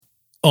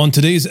On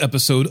today's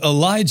episode,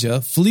 Elijah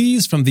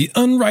flees from the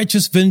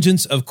unrighteous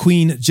vengeance of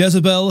Queen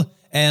Jezebel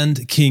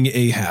and King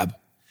Ahab.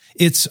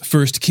 It's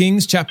 1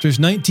 Kings chapters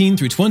 19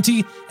 through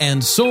 20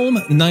 and Psalm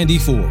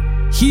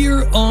 94,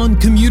 here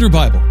on Commuter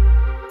Bible.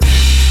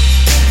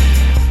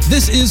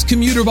 This is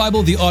Commuter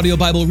Bible, the audio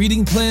Bible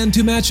reading plan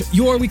to match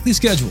your weekly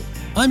schedule.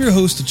 I'm your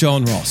host,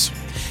 John Ross.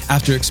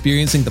 After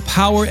experiencing the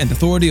power and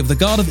authority of the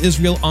God of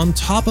Israel on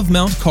top of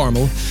Mount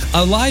Carmel,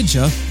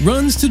 Elijah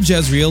runs to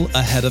Jezreel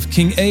ahead of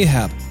King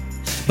Ahab.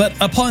 But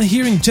upon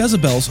hearing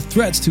Jezebel's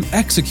threats to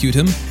execute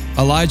him,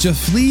 Elijah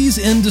flees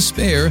in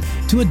despair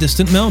to a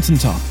distant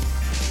mountaintop.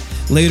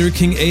 Later,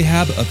 King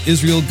Ahab of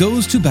Israel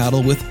goes to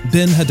battle with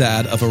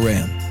Ben-Hadad of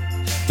Aram.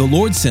 The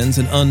Lord sends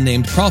an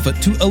unnamed prophet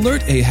to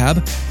alert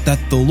Ahab that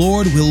the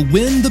Lord will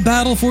win the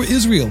battle for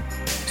Israel,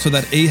 so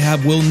that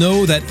Ahab will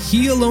know that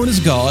he alone is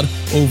God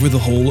over the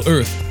whole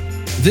earth.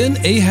 Then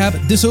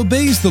Ahab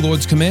disobeys the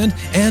Lord's command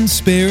and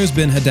spares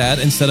Ben-Hadad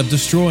instead of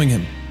destroying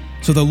him.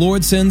 So the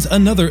Lord sends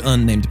another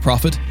unnamed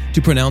prophet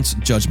to pronounce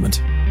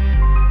judgment.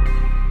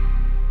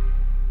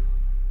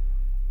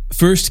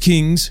 1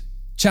 Kings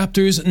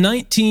chapters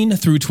 19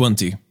 through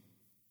 20.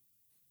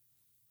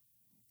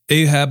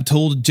 Ahab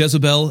told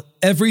Jezebel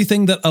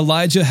everything that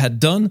Elijah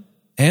had done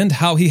and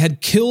how he had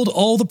killed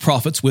all the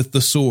prophets with the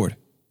sword.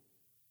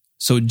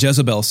 So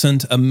Jezebel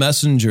sent a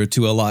messenger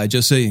to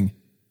Elijah saying,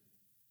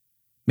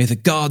 "May the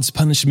gods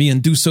punish me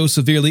and do so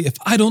severely if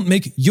I don't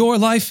make your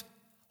life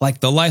like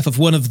the life of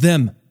one of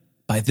them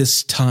by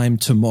this time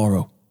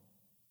tomorrow."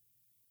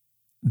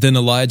 Then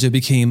Elijah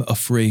became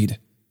afraid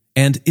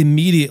and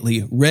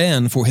immediately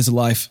ran for his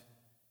life.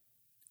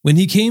 When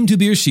he came to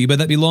Beersheba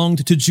that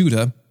belonged to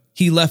Judah,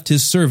 he left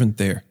his servant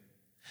there,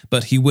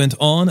 but he went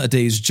on a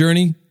day's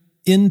journey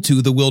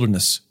into the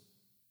wilderness.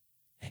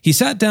 He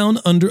sat down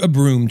under a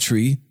broom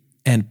tree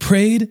and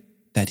prayed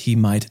that he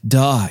might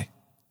die.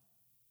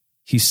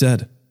 He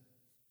said,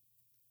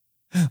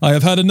 "I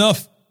have had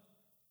enough.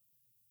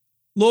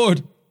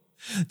 Lord,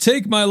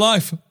 take my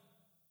life,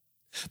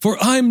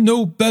 for I'm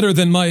no better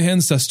than my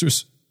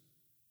ancestors."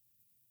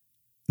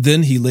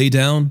 Then he lay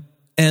down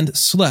and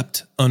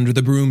slept under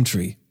the broom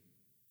tree.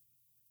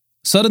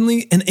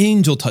 Suddenly an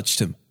angel touched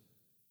him.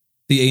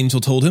 The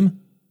angel told him,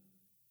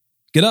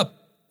 "Get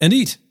up and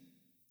eat."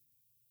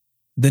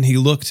 Then he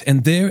looked,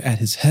 and there at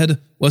his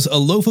head was a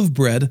loaf of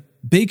bread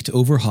baked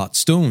over hot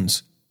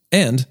stones,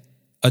 and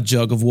a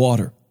jug of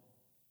water.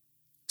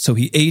 So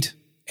he ate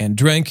and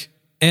drank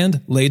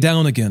and lay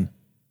down again.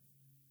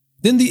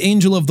 Then the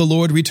angel of the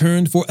Lord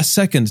returned for a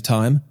second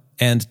time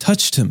and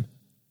touched him.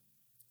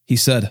 He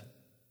said,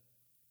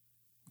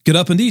 "Get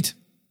up and eat,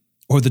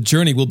 or the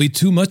journey will be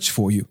too much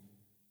for you."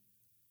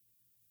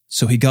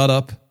 So he got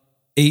up,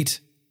 ate,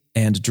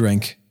 and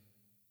drank.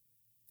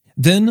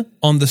 Then,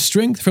 on the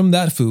strength from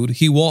that food,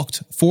 he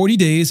walked 40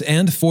 days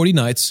and 40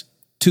 nights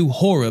to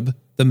Horeb,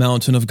 the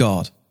mountain of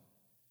God.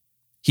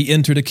 He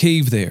entered a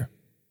cave there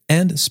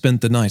and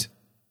spent the night.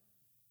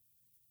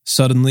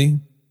 Suddenly,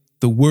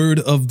 the word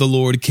of the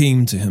Lord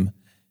came to him,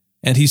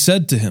 and he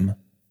said to him,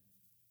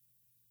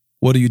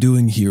 "What are you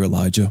doing here,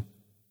 Elijah?"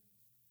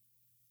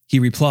 He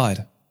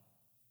replied,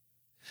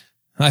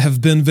 "I have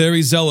been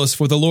very zealous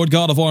for the Lord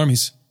God of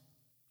armies,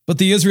 but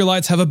the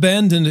Israelites have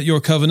abandoned your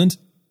covenant,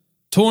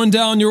 torn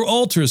down your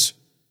altars,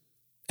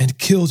 and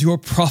killed your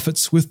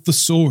prophets with the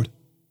sword.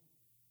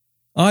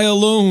 I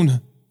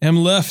alone am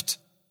left,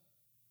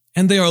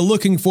 and they are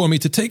looking for me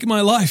to take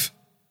my life."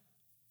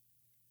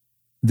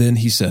 Then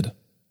he said,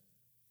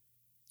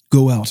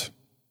 "Go out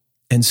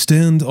and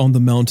stand on the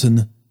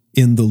mountain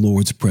in the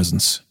Lord's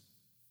presence."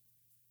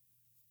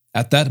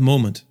 At that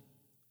moment,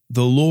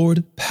 the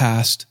Lord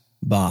passed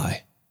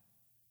by.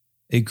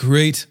 A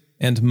great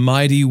and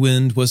mighty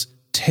wind was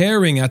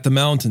tearing at the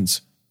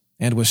mountains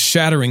and was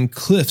shattering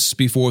cliffs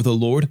before the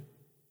Lord,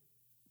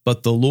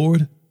 but the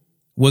Lord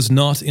was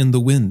not in the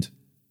wind.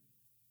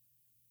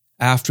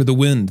 After the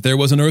wind, there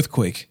was an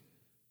earthquake,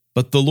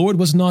 but the Lord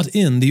was not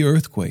in the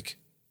earthquake.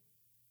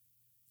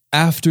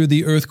 After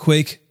the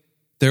earthquake,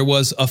 there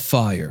was a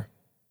fire,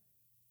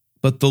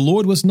 but the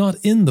Lord was not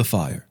in the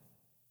fire.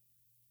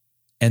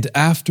 And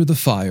after the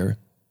fire,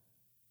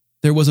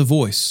 there was a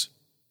voice,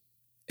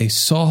 a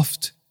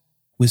soft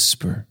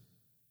whisper.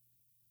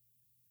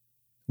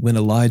 When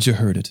Elijah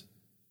heard it,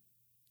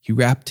 he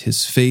wrapped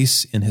his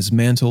face in his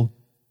mantle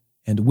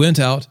and went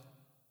out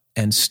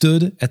and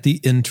stood at the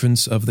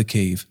entrance of the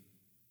cave.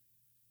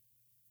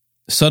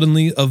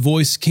 Suddenly a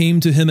voice came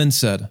to him and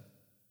said,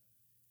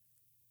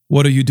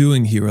 "What are you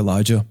doing here,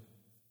 Elijah?"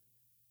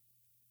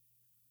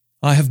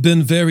 "I have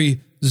been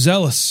very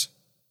zealous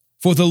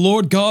for the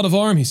Lord God of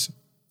armies,"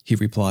 he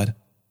replied.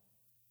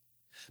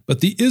 "But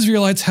the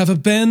Israelites have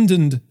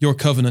abandoned your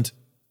covenant,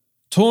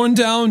 torn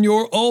down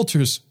your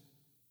altars,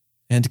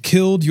 and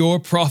killed your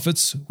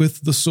prophets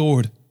with the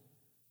sword.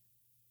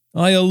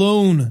 I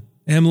alone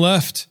am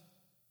left,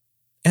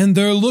 and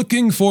they're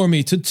looking for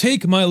me to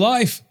take my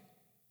life."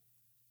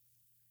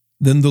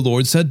 Then the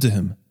Lord said to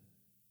him,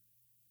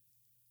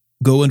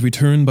 "Go and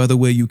return by the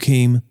way you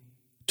came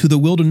to the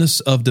wilderness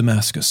of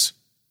Damascus.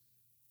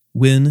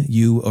 when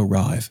you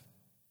arrive,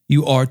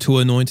 you are to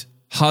anoint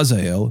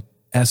Hazael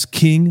as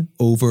king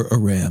over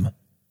Aram.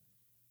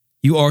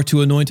 You are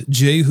to anoint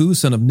Jehu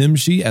son of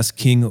Nimshi as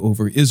king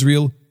over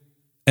Israel,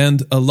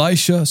 and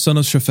Elisha son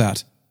of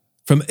Shaphat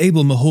from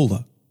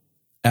Abel-Meholah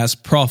as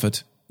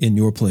prophet in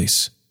your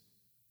place.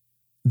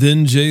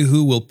 Then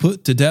Jehu will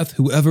put to death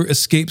whoever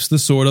escapes the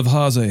sword of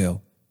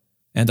Hazael,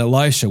 and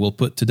Elisha will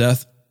put to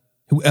death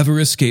whoever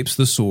escapes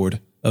the sword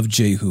of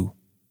Jehu.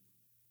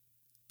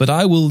 But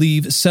I will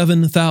leave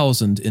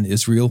 7,000 in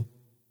Israel,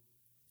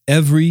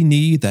 every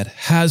knee that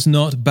has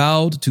not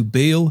bowed to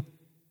Baal,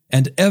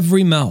 and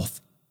every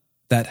mouth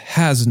that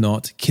has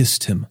not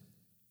kissed him.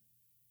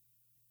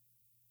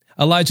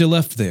 Elijah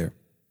left there,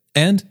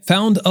 and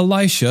found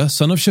Elisha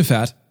son of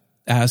Shaphat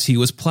as he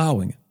was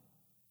plowing.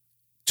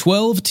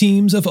 12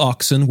 teams of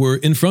oxen were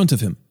in front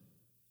of him,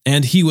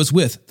 and he was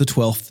with the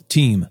 12th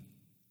team.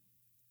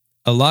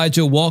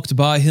 Elijah walked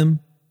by him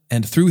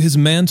and threw his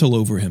mantle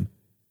over him.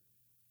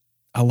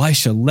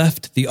 Elisha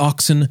left the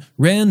oxen,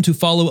 ran to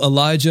follow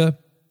Elijah,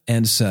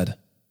 and said,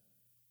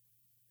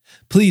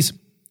 "Please,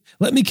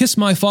 let me kiss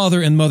my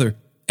father and mother,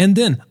 and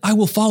then I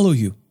will follow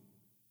you."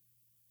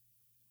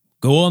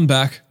 "Go on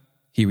back,"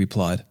 he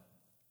replied.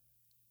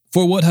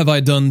 "For what have I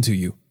done to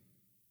you?"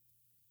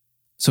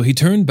 So he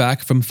turned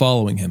back from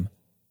following him,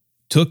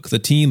 took the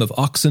team of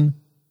oxen,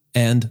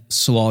 and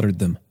slaughtered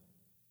them.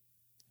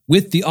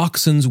 With the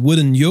oxen's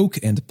wooden yoke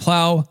and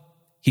plow,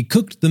 he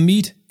cooked the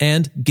meat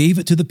and gave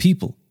it to the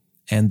people,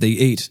 and they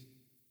ate.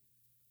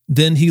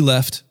 Then he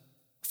left,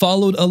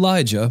 followed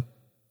Elijah,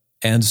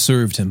 and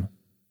served him.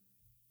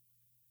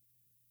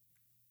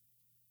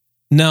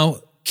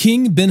 Now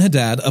King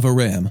Ben-Hadad of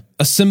Aram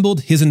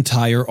assembled his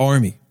entire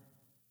army.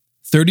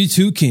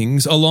 32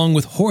 kings, along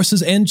with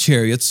horses and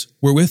chariots,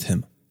 were with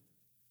him.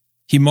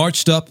 He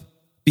marched up,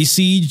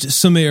 besieged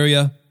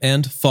Samaria,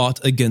 and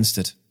fought against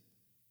it.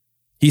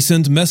 He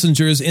sent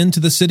messengers into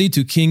the city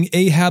to King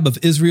Ahab of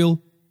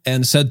Israel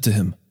and said to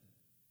him,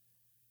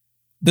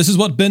 "This is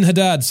what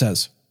Ben-Hadad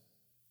says.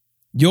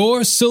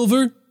 Your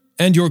silver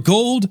and your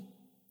gold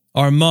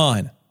are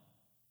mine,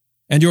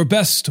 and your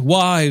best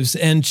wives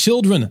and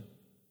children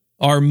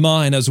are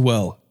mine as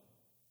well."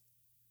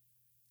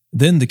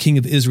 Then the king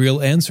of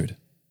Israel answered,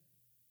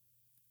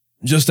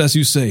 "Just as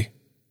you say,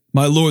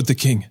 my lord the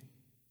king.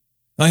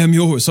 I am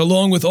yours,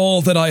 along with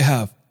all that I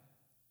have."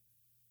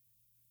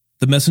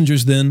 The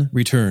messengers then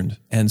returned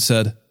and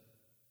said,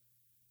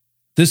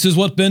 "This is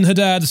what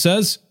Ben-Hadad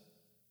says.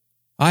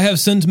 I have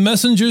sent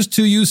messengers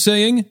to you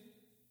saying,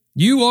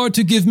 'You are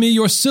to give me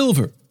your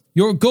silver,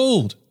 your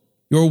gold,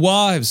 your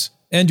wives,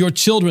 and your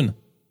children.'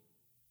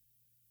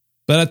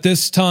 But at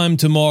this time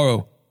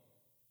tomorrow,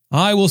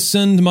 I will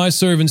send my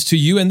servants to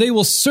you, and they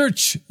will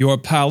search your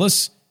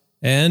palace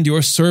and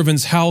your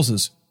servants'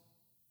 houses.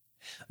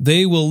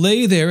 They will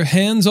lay their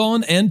hands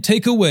on and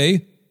take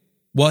away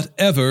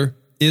whatever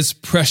is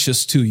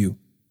precious to you."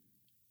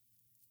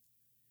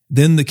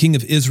 Then the king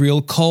of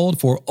Israel called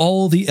for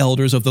all the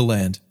elders of the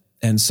land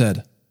and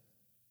said,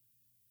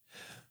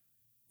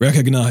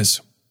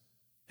 "Recognize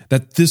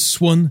that this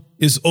one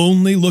is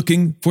only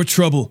looking for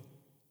trouble,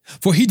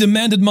 for he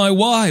demanded my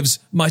wives,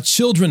 my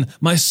children,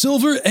 my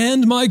silver,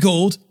 and my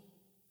gold,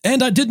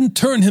 and I didn't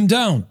turn him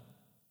down."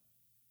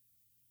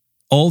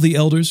 All the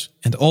elders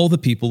and all the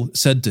people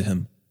said to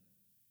him,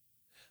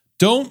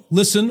 "Don't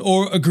listen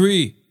or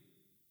agree."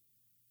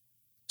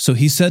 So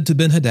he said to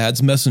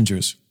Ben-Hadad's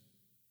messengers,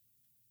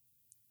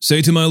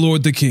 "Say to my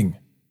lord the king,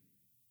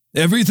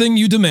 everything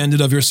you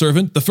demanded of your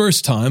servant the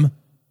first time,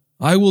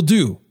 I will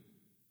do.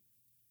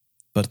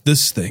 But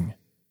this thing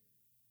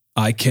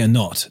I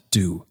cannot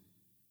do."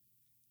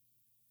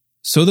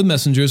 So the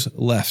messengers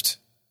left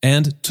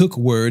and took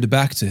word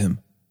back to him.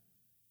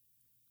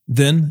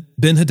 Then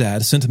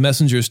Ben-Hadad sent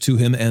messengers to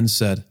him and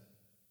said,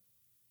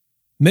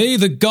 "May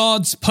the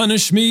gods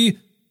punish me,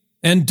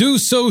 and do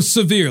so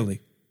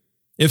severely,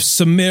 if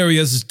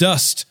Samaria's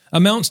dust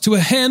amounts to a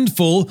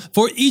handful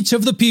for each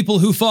of the people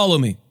who follow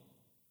me."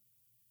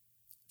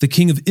 The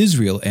king of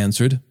Israel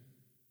answered,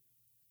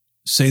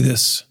 "Say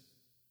this,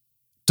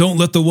 don't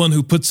let the one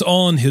who puts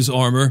on his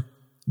armor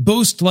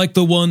boast like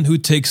the one who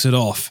takes it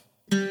off."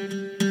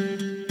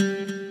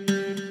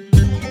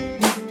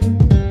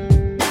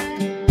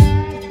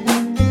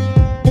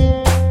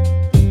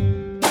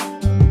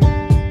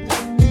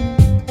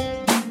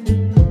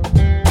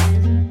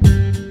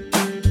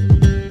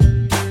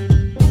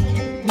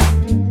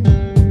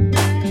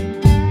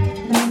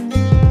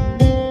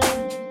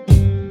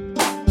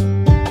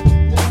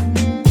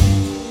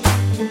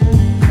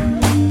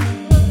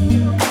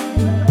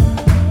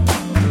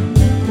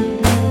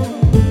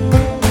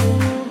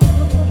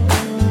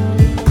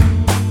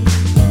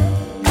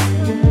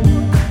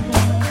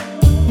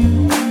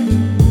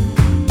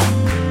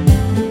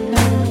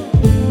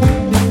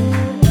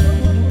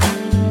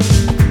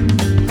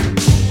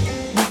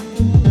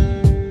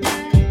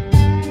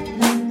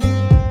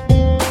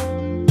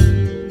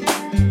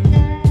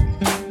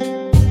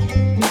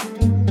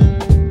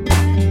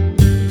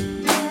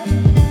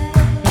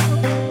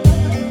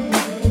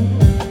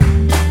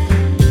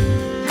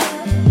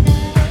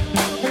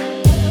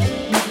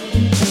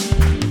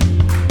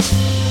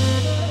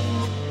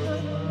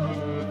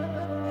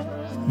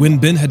 When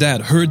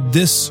Ben-Hadad heard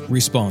this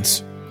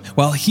response,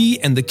 while he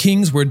and the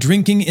kings were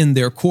drinking in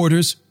their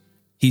quarters,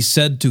 he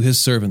said to his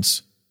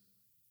servants,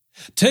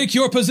 "Take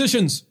your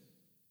positions!"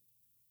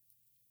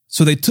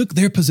 So they took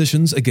their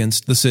positions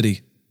against the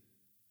city.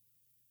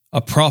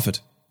 A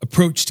prophet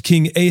approached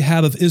King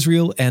Ahab of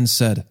Israel and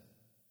said,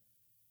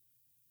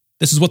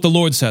 "This is what the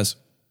Lord says.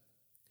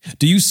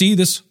 Do you see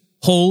this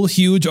whole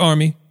huge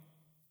army?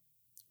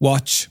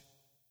 Watch.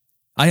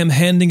 I am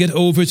handing it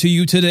over to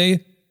you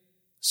today,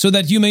 so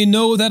that you may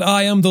know that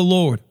I am the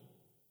Lord."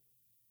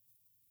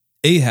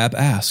 Ahab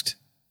asked,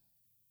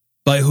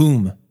 "By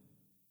whom?"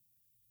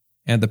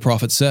 And the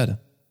prophet said,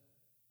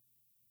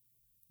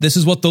 "This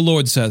is what the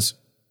Lord says.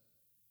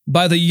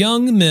 By the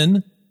young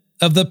men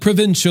of the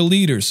provincial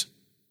leaders."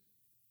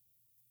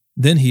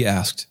 Then he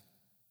asked,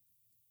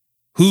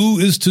 "Who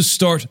is to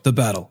start the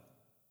battle?"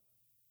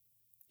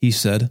 He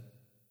said,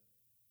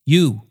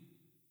 "You."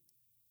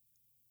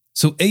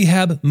 So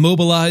Ahab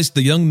mobilized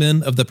the young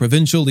men of the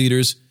provincial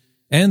leaders,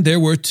 and there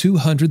were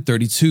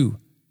 232.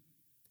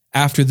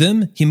 After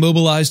them, he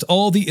mobilized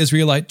all the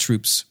Israelite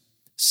troops,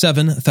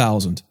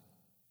 7,000.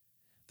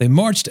 They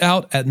marched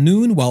out at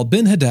noon while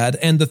Ben-Hadad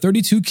and the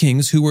 32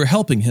 kings who were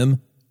helping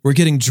him were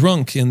getting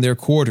drunk in their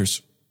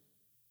quarters.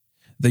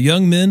 The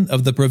young men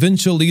of the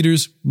provincial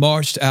leaders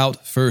marched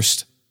out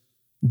first.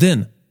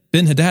 Then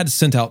Ben-Hadad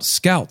sent out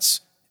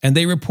scouts, and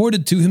they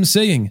reported to him,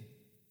 saying,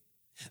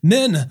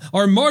 "Men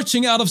are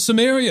marching out of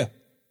Samaria."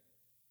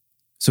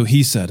 So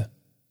he said,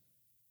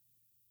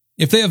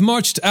 "If they have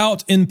marched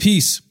out in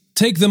peace,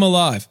 take them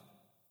alive.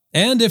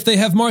 And if they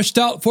have marched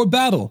out for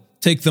battle,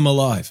 take them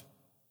alive."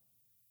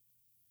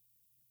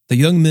 The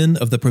young men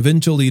of the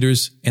provincial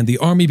leaders and the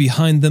army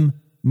behind them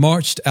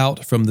marched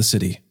out from the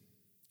city,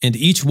 and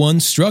each one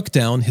struck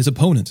down his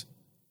opponent.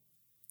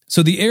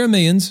 So the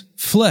Arameans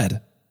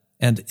fled,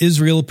 and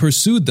Israel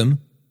pursued them,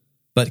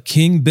 but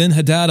King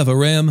Ben-Hadad of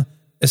Aram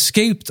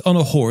escaped on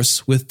a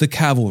horse with the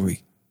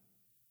cavalry.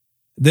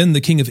 Then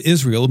the king of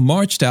Israel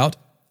marched out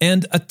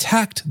and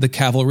attacked the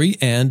cavalry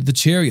and the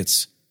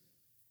chariots.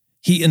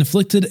 He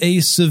inflicted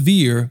a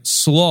severe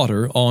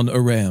slaughter on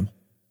Aram.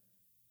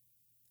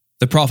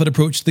 The prophet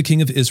approached the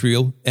king of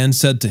Israel and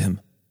said to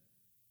him,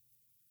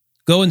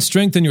 "Go and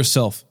strengthen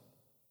yourself.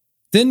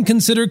 Then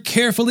consider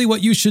carefully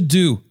what you should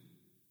do.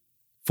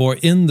 For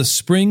in the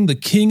spring the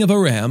king of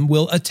Aram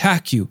will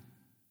attack you."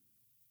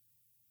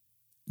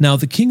 Now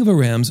the king of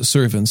Aram's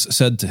servants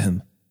said to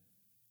him,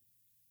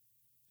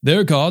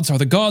 "Their gods are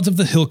the gods of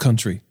the hill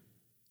country.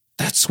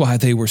 That's why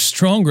they were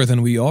stronger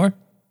than we are.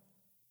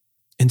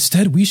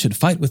 Instead, we should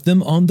fight with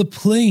them on the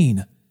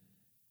plain.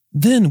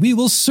 Then we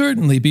will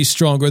certainly be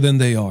stronger than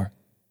they are.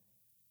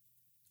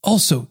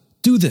 Also,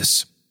 do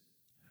this.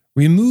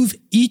 Remove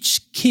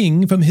each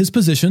king from his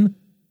position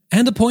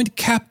and appoint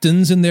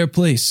captains in their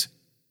place.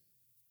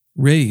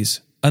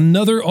 Raise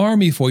another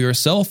army for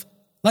yourself,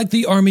 like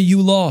the army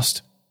you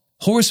lost,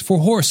 horse for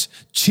horse,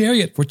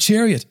 chariot for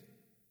chariot.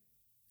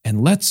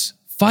 And let's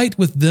fight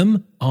with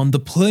them on the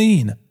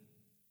plain,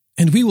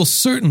 and we will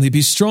certainly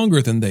be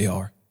stronger than they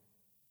are."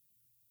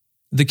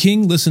 The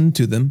king listened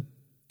to them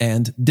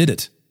and did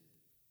it.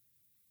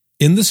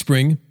 In the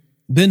spring,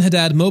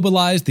 Ben-Hadad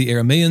mobilized the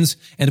Arameans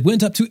and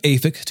went up to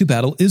Aphek to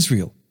battle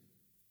Israel.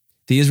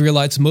 The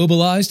Israelites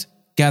mobilized,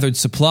 gathered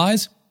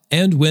supplies,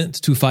 and went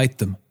to fight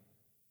them.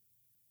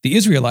 The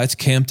Israelites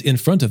camped in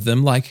front of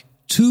them like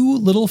 2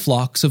 little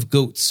flocks of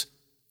goats,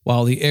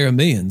 while the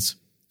Arameans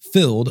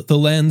filled the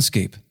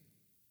landscape.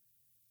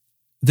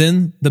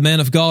 Then the man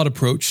of God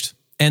approached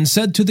and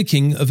said to the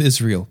king of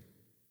Israel,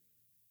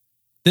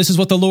 "This is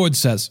what the Lord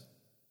says.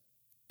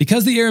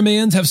 Because the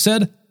Arameans have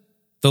said,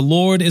 'The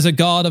Lord is a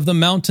God of the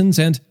mountains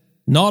and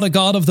not a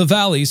God of the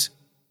valleys,'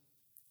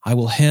 I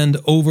will hand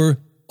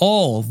over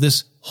all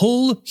this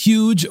whole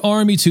huge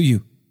army to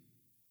you.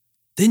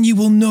 Then you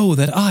will know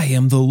that I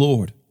am the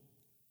Lord."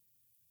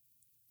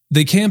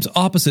 They camped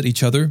opposite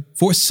each other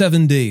for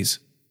 7 days.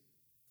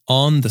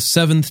 On the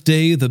 7th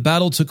day, the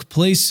battle took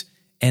place,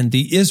 and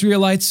the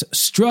Israelites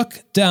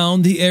struck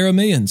down the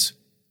Arameans,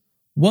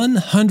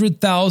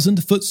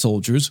 100,000 foot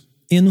soldiers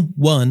in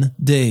 1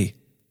 day.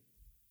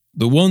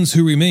 The ones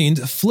who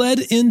remained fled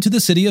into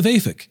the city of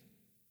Aphek,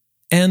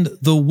 and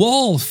the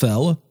wall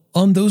fell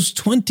on those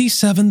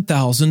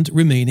 27,000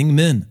 remaining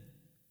men.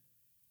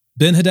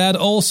 Ben-Hadad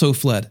also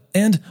fled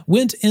and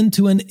went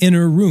into an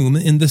inner room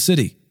in the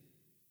city.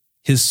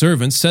 His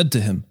servants said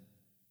to him,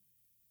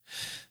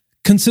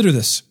 "Consider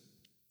this.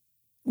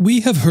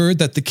 We have heard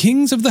that the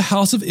kings of the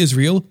house of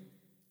Israel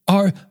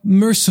are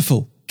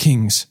merciful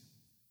kings.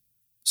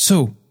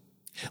 So,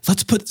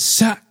 let's put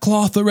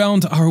sackcloth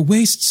around our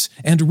waists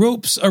and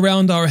ropes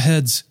around our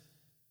heads,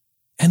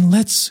 and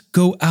let's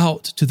go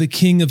out to the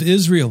king of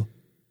Israel.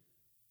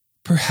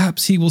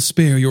 Perhaps he will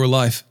spare your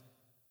life."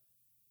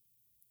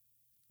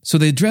 So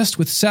they dressed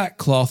with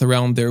sackcloth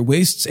around their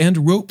waists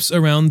and ropes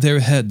around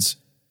their heads,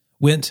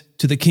 went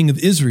to the king of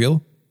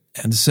Israel,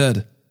 and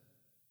said,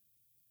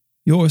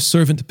 "Your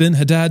servant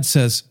Ben-Hadad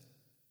says,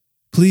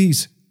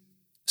 'Please,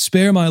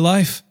 spare my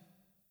life.'"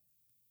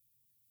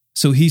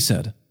 So he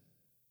said,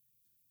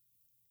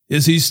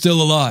 Is he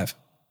still alive?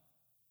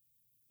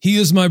 He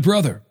is my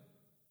brother.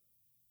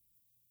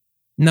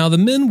 Now the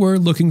men were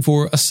looking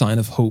for a sign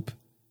of hope,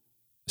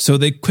 so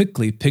they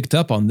quickly picked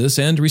up on this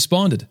and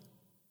responded,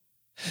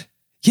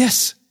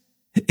 Yes,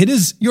 it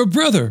is your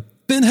brother,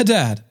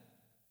 Ben-Hadad.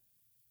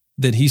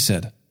 Then he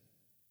said,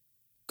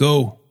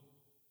 Go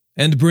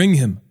and bring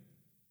him.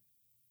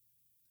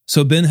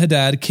 So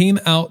Ben-Hadad came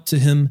out to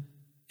him,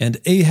 and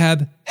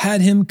Ahab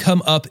had him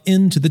come up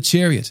into the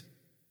chariot.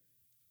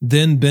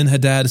 Then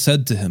Ben-Hadad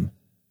said to him,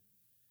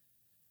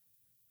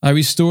 I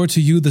restore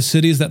to you the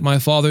cities that my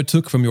father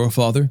took from your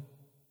father,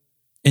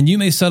 and you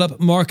may set up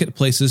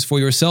marketplaces for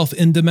yourself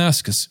in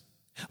Damascus,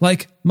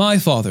 like my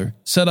father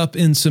set up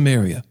in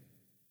Samaria.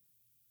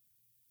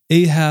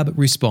 Ahab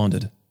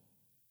responded,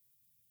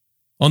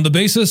 On the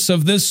basis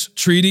of this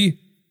treaty,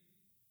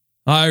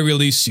 I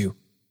release you.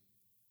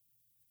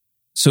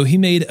 So he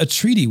made a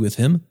treaty with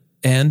him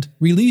and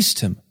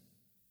released him.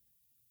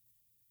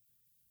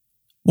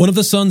 One of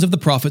the sons of the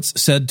prophets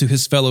said to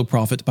his fellow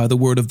prophet by the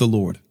word of the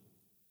Lord,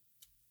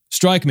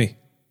 Strike me.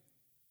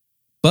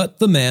 But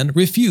the man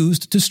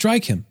refused to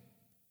strike him.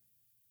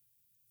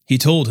 He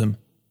told him,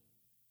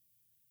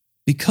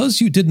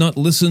 Because you did not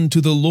listen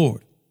to the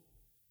Lord,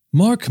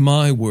 mark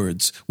my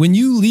words, when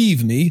you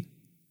leave me,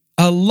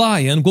 a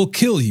lion will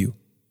kill you.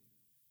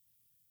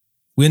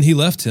 When he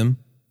left him,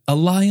 a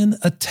lion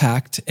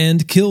attacked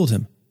and killed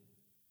him.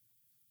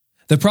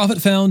 The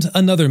prophet found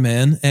another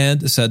man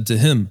and said to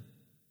him,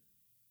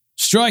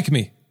 Strike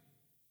me.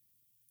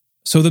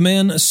 So the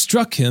man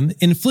struck him,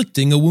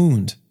 inflicting a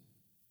wound.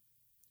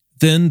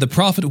 Then the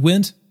prophet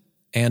went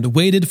and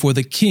waited for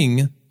the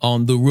king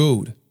on the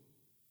road.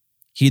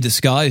 He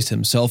disguised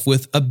himself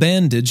with a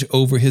bandage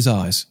over his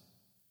eyes.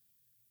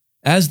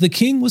 As the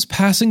king was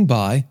passing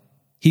by,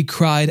 he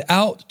cried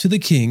out to the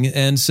king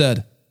and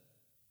said,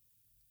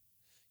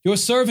 Your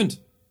servant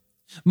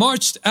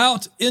marched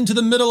out into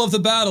the middle of the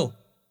battle.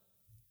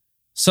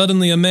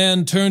 Suddenly a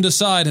man turned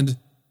aside and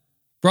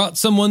brought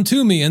someone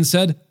to me and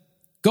said,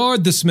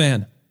 Guard this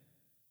man.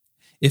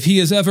 If he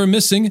is ever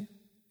missing,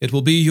 it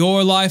will be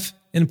your life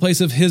in place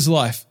of his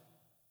life,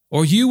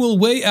 or you will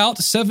weigh out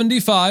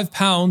 75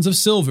 pounds of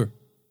silver.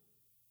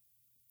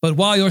 But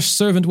while your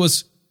servant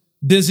was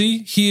busy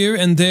here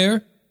and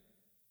there,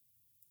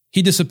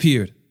 he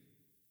disappeared.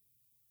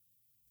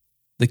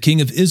 The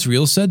king of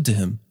Israel said to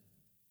him,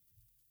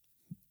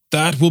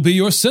 That will be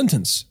your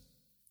sentence.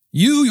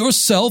 You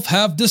yourself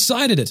have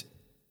decided it.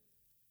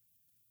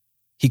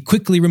 He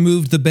quickly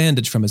removed the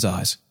bandage from his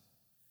eyes.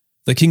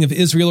 The king of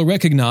Israel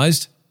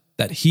recognized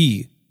that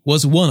he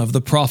was one of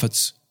the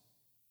prophets.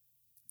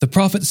 The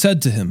prophet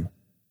said to him,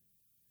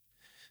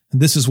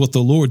 This is what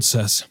the Lord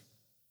says.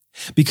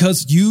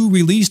 Because you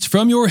released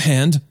from your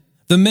hand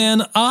the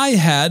man I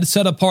had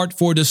set apart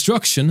for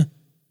destruction,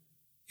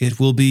 it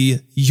will be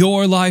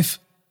your life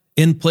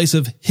in place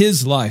of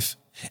his life,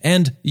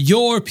 and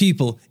your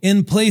people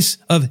in place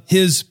of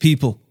his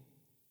people.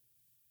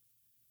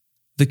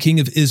 The king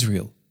of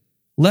Israel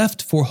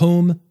left for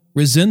home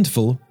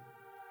resentful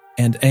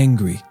and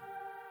angry,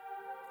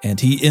 and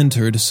he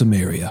entered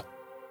Samaria.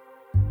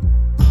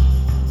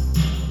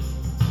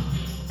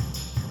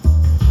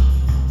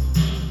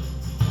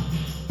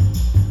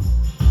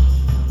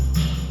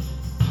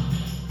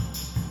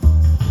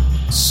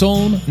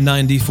 Psalm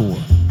 94.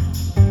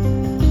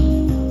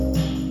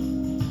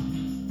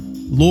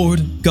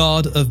 Lord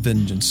God of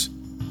vengeance,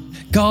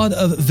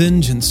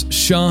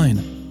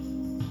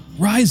 shine.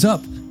 Rise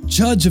up,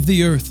 judge of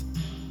the earth.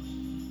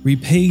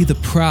 Repay the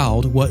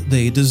proud what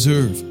they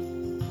deserve.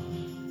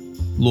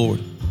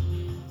 Lord,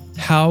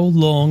 how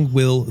long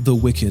will the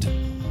wicked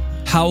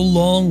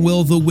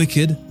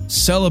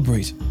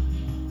celebrate?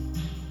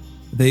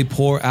 They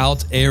pour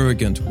out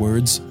arrogant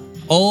words.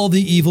 All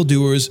the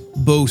evildoers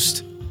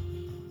boast.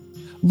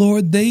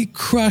 Lord, they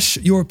crush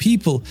your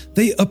people.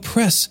 They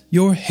oppress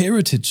your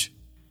heritage.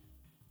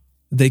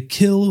 They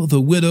kill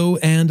the widow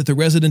and the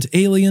resident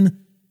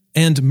alien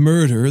and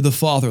murder the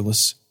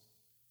fatherless.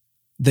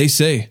 They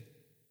say,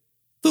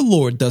 The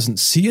Lord doesn't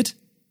see it.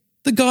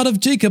 The God of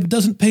Jacob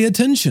doesn't pay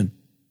attention.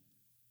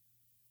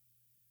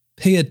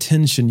 Pay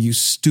attention, you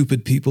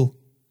stupid people.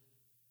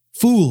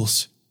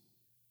 Fools,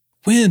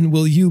 when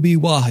will you be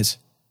wise?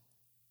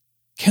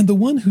 Can the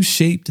one who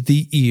shaped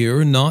the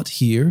ear not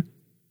hear?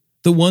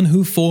 The one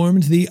who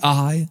formed the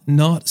eye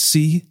not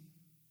see?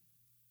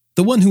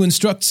 The one who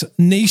instructs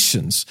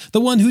nations,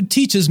 the one who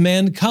teaches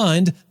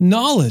mankind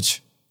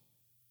knowledge,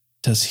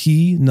 does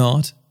he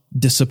not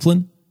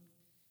discipline?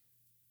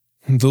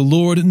 The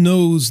Lord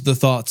knows the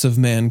thoughts of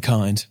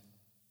mankind.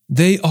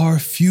 They are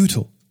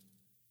futile.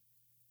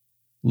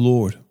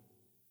 Lord,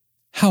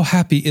 how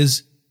happy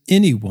is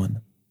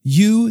anyone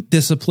you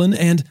discipline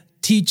and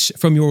teach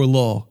from your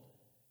law,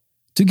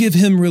 to give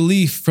him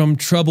relief from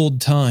troubled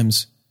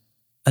times,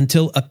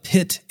 until a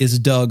pit is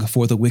dug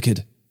for the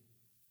wicked.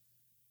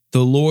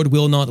 The Lord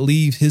will not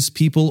leave his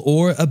people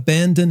or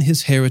abandon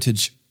his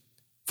heritage,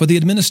 for the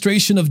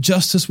administration of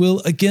justice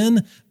will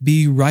again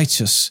be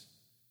righteous,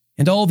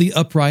 and all the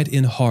upright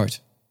in heart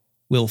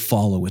will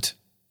follow it.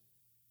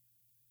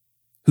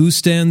 Who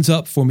stands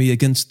up for me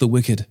against the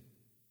wicked?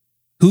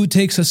 Who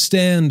takes a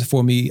stand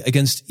for me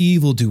against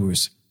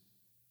evildoers?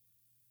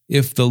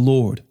 If the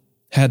Lord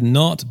had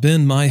not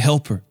been my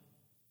helper,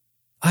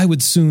 I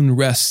would soon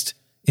rest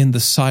in the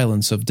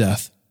silence of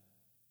death.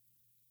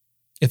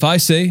 If I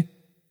say,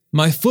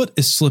 my foot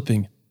is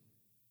slipping,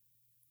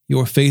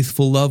 your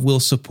faithful love will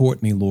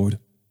support me, Lord.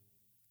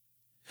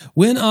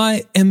 When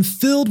I am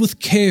filled with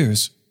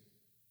cares,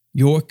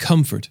 your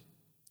comfort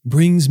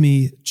brings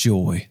me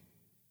joy.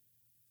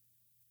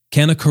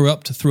 Can a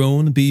corrupt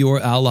throne be your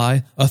ally,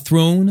 a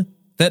throne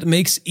that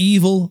makes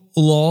evil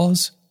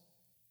laws?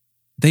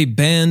 They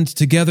band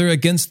together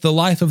against the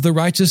life of the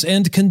righteous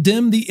and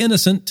condemn the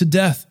innocent to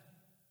death.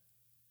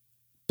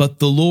 But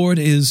the Lord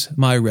is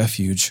my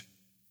refuge.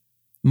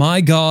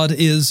 My God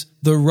is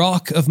the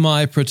rock of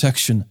my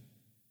protection.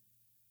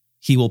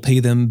 He will pay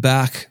them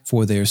back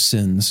for their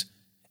sins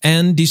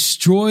and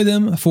destroy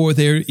them for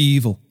their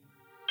evil.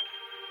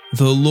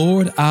 The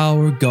Lord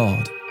our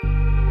God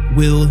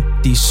will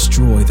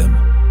destroy them.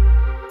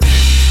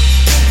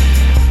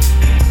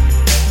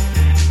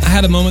 I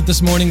had a moment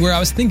this morning where I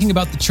was thinking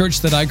about the church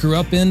that I grew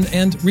up in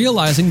and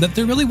realizing that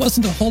there really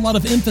wasn't a whole lot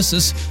of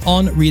emphasis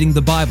on reading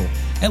the Bible,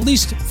 at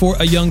least for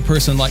a young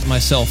person like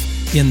myself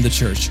in the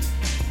church.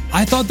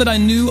 I thought that I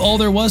knew all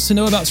there was to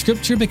know about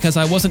Scripture because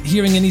I wasn't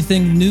hearing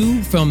anything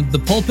new from the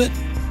pulpit,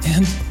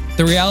 and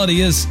the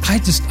reality is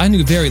I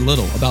knew very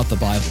little about the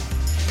Bible.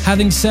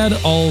 Having said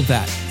all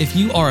that, if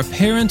you are a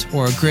parent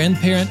or a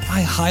grandparent,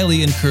 I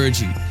highly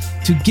encourage you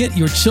to get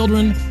your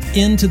children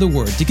into the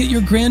Word, to get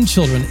your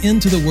grandchildren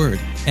into the Word,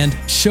 and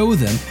show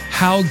them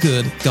how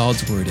good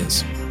God's Word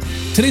is.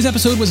 Today's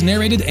episode was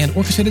narrated and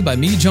orchestrated by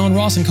me, John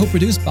Ross, and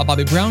co-produced by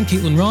Bobby Brown,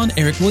 Caitlin Ron,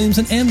 Eric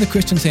Williamson, and the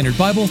Christian Standard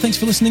Bible. Thanks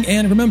for listening,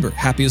 and remember,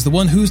 happy is the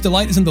one whose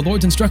delight is in the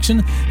Lord's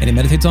instruction, and he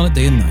meditates on it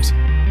day and night.